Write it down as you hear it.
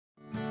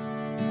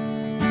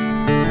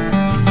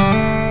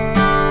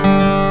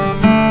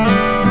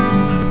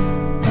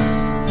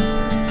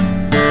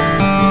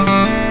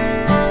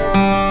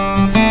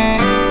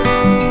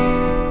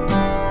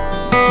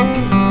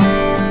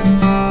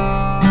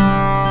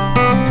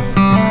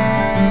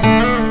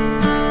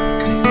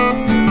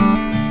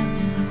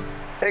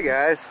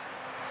guys,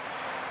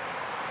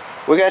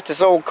 we got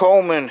this old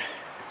Coleman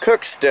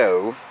cook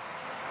stove.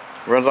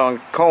 Runs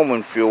on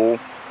Coleman fuel,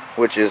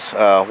 which is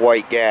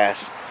white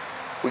gas.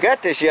 We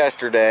got this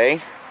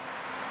yesterday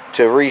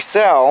to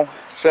resell,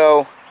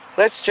 so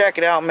let's check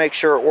it out and make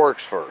sure it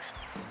works first.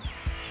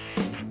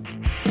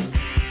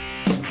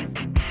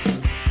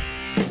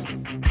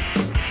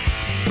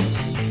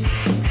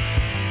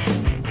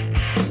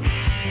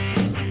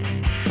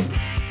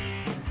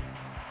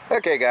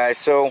 Okay guys,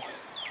 so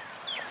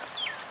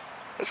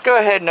let's go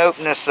ahead and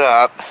open this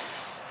up.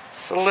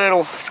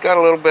 It's got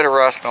a little bit of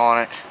rust on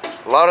it.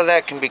 A lot of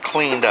that can be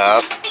cleaned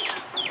up.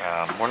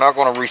 We're not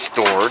going to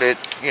restore it.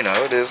 You know,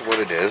 it is what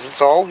it is.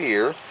 It's all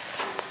here.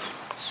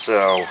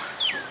 So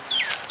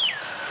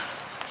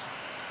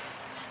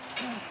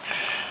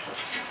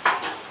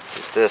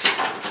get this.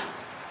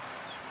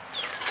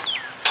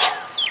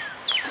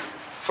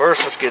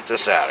 First, let's get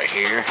this out of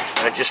here.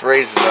 That just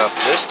raises up.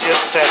 This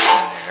just sets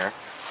in there.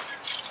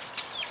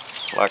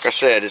 Like I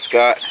said, it's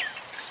got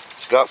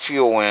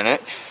fuel in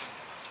it.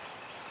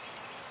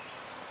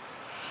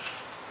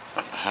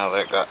 I don't know how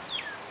that got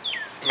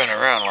been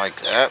around like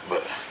that,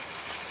 but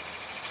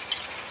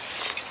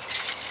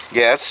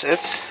yeah, it's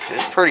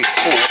pretty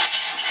full.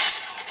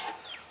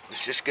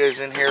 This just goes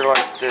in here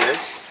like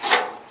this.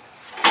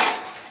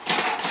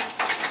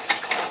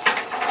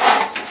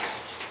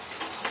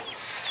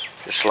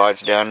 Just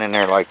slides down in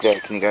there like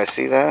that. Can you guys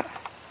see that?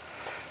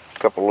 A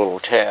couple little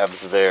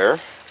tabs there.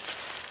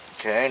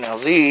 Okay, now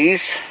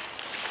these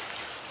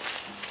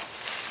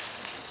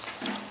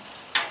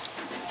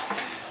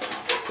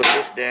put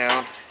this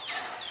down.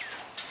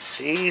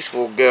 These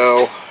will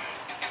go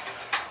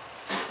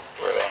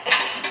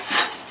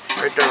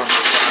right there on the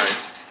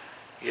sides.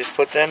 You just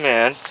put them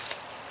in.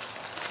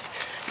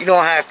 You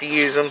don't have to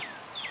use them,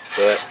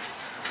 but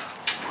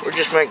we're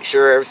just making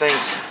sure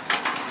everything's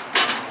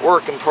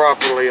working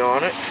properly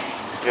on it.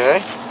 Okay.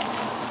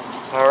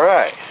 All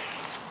right.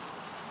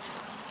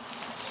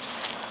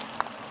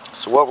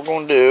 So what we're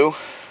going to do,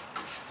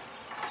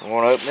 we're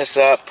going to open this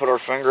up, put our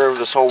finger over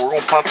this hole. We're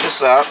going to pump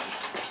this up.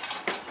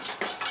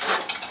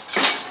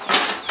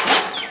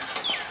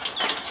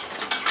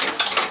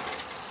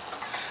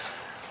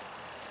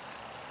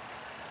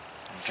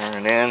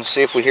 Turn it in,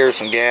 see if we hear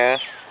some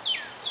gas.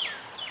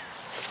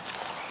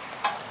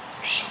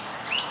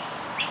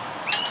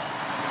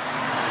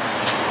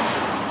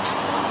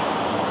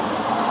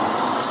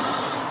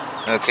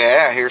 Okay,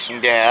 I hear some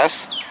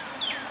gas.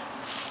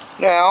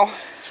 Now,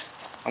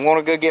 I'm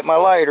going to go get my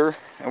lighter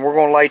and we're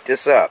going to light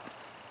this up.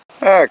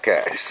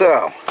 Okay,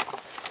 so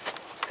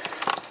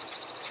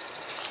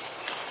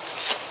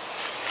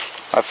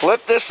I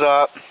flip this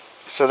up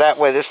so that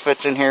way this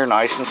fits in here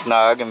nice and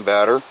snug and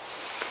better.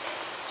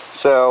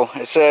 So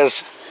it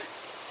says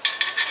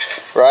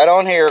right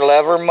on here,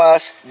 lever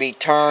must be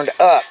turned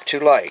up to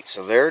light.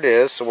 So there it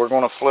is. So we're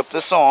going to flip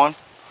this on.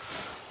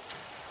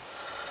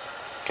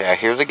 Okay, I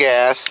hear the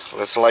gas.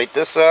 Let's light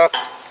this up.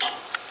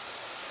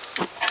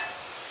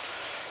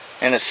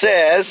 And it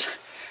says,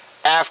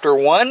 after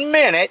 1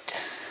 minute,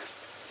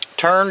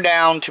 turn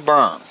down to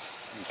burn.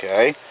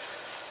 Okay,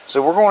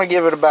 so we're going to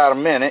give it about a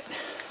minute.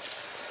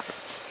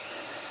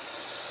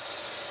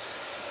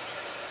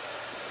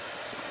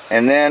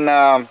 And then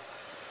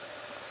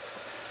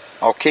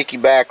I'll kick you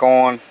back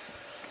on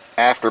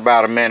after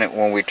about a minute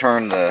when we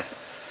turn that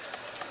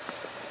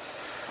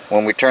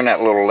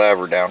little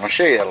lever down. I'll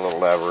show you that little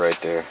lever right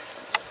there.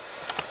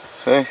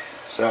 See?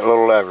 It's that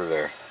little lever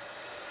there.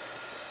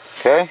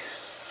 Okay?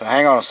 So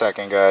hang on a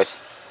second, guys.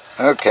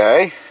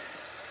 Okay.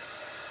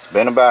 It's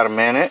been about a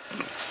minute.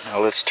 Now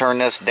let's turn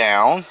this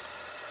down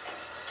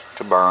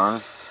to burn.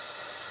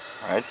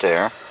 Right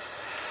there.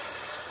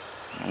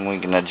 And we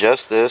can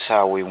adjust this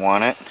how we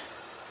want it.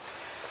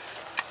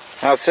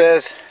 Now it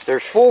says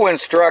there's full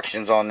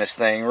instructions on this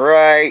thing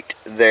right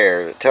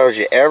there. It tells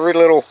you every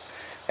little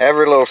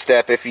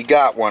step. If you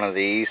got one of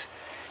these,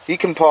 you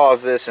can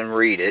pause this and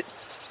read it.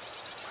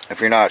 If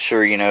you're not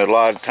sure, you know, a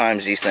lot of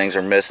times these things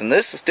are missing.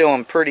 This is still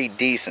in pretty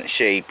decent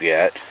shape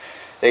yet.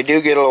 They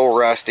do get a little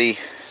rusty.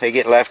 They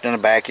get left in the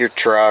back of your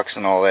trucks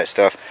and all that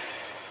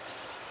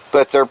stuff.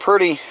 But they're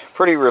pretty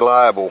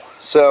reliable.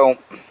 So,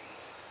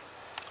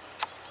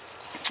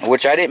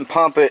 which I didn't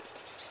pump it.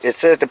 It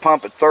says to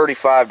pump it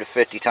 35 to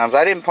 50 times.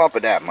 I didn't pump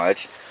it that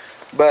much.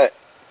 But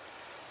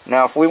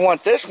now if we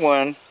want this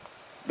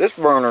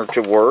burner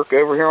to work,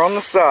 over here on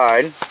the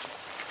side,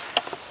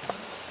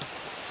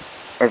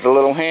 there's a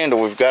little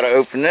handle. We've got to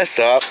open this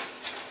up.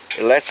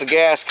 It lets the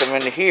gas come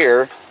into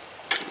here.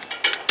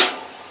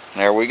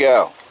 There we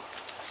go.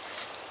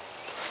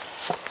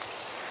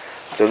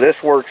 So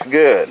this works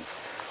good.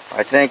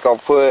 I think I'll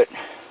put,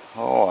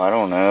 I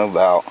don't know,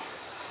 about,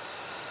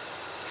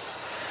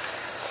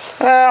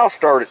 I'll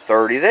start at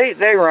 30.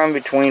 They run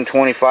between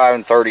 25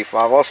 and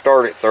 35. I'll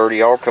start at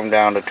 30. I'll come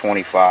down to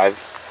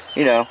 25.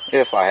 You know,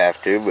 if I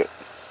have to.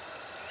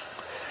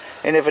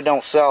 And if it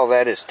don't sell,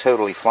 that is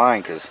totally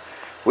fine, because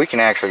we can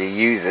actually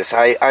use this.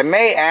 I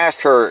may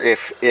ask her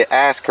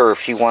if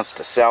she wants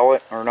to sell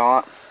it or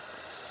not.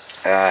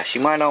 She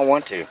might not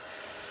want to.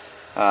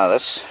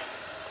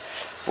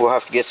 We'll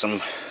have to get some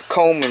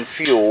Coleman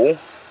fuel.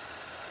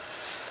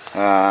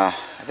 I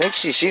think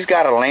she's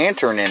got a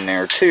lantern in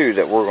there too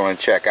that we're going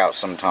to check out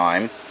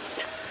sometime.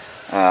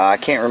 I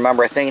can't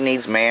remember. I think it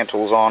needs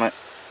mantles on it.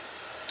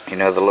 You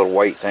know, the little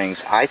white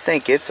things. I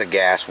think it's a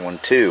gas one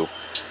too.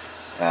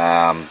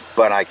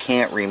 But I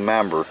can't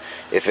remember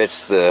if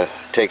it's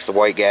takes the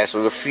white gas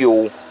or the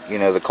fuel, you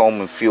know, the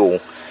Coleman fuel.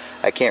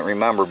 I can't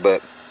remember,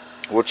 but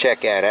we'll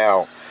check that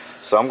out.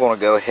 So I'm going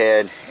to go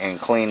ahead and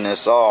clean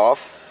this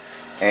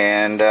off,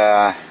 and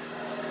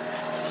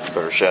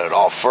better shut it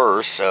off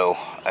first so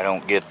I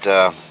don't get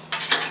burnt.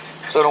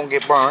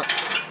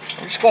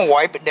 I'm just going to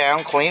wipe it down,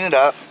 clean it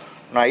up,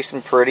 nice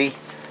and pretty.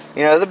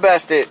 You know, the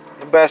best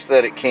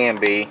that it can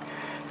be,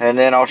 and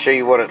then I'll show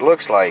you what it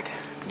looks like.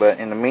 But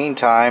in the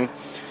meantime,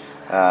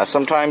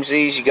 sometimes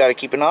these you got to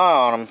keep an eye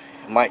on them.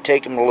 It might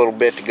take them a little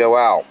bit to go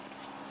out,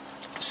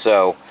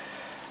 so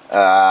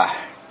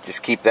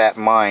just keep that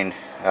in mind.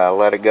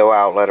 Let it go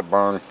out, let it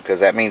burn,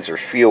 because that means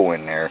there's fuel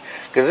in there,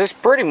 because it's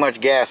pretty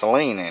much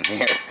gasoline in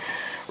here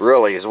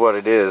really is what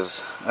it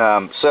is.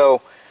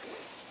 So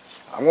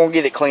I'm going to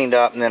get it cleaned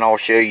up, and then I'll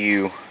show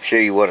you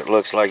what it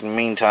looks like. In the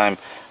meantime,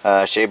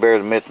 Shea Bear,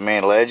 the Myth, the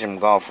Man, Legend, I'm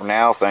gone for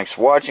now. Thanks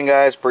for watching,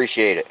 guys.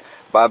 Appreciate it.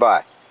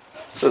 Bye-bye.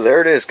 So there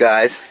it is,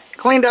 guys.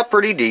 Cleaned up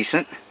pretty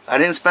decent. I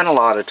didn't spend a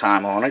lot of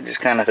time on it. Just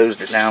kind of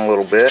hosed it down a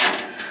little bit.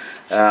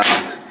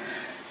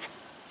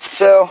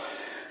 So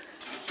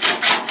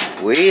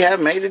we have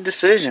made a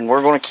decision.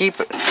 We're going to keep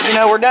it. You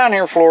know, we're down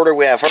here in Florida.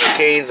 We have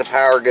hurricanes. The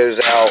power goes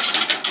out,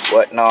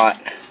 whatnot.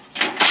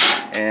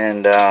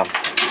 And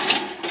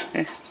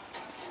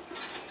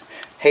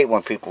hate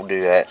when people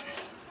do that.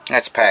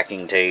 That's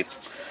packing tape.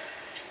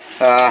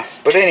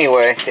 But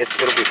anyway,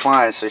 it'll be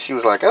fine. So she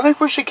was like, I think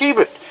we should keep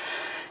it.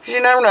 Because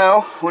you never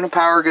know when the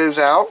power goes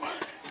out.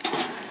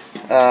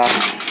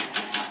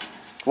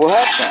 We'll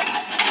have some.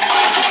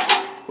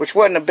 Which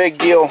wasn't a big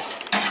deal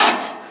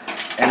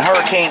in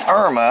Hurricane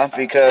Irma,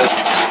 because,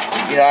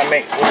 you know,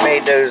 we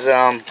made those,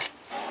 oh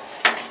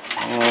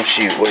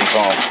shoot, what do you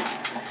call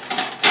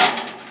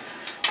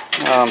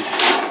them?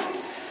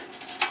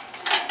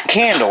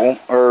 Candle,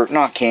 or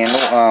not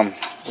candle,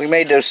 we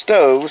made those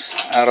stoves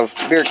out of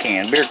beer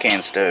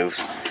can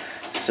stoves.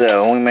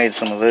 So we made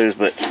some of those,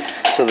 but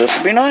so this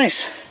will be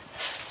nice.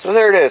 So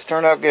there it is,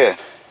 turned out good.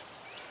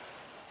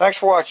 Thanks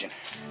for watching.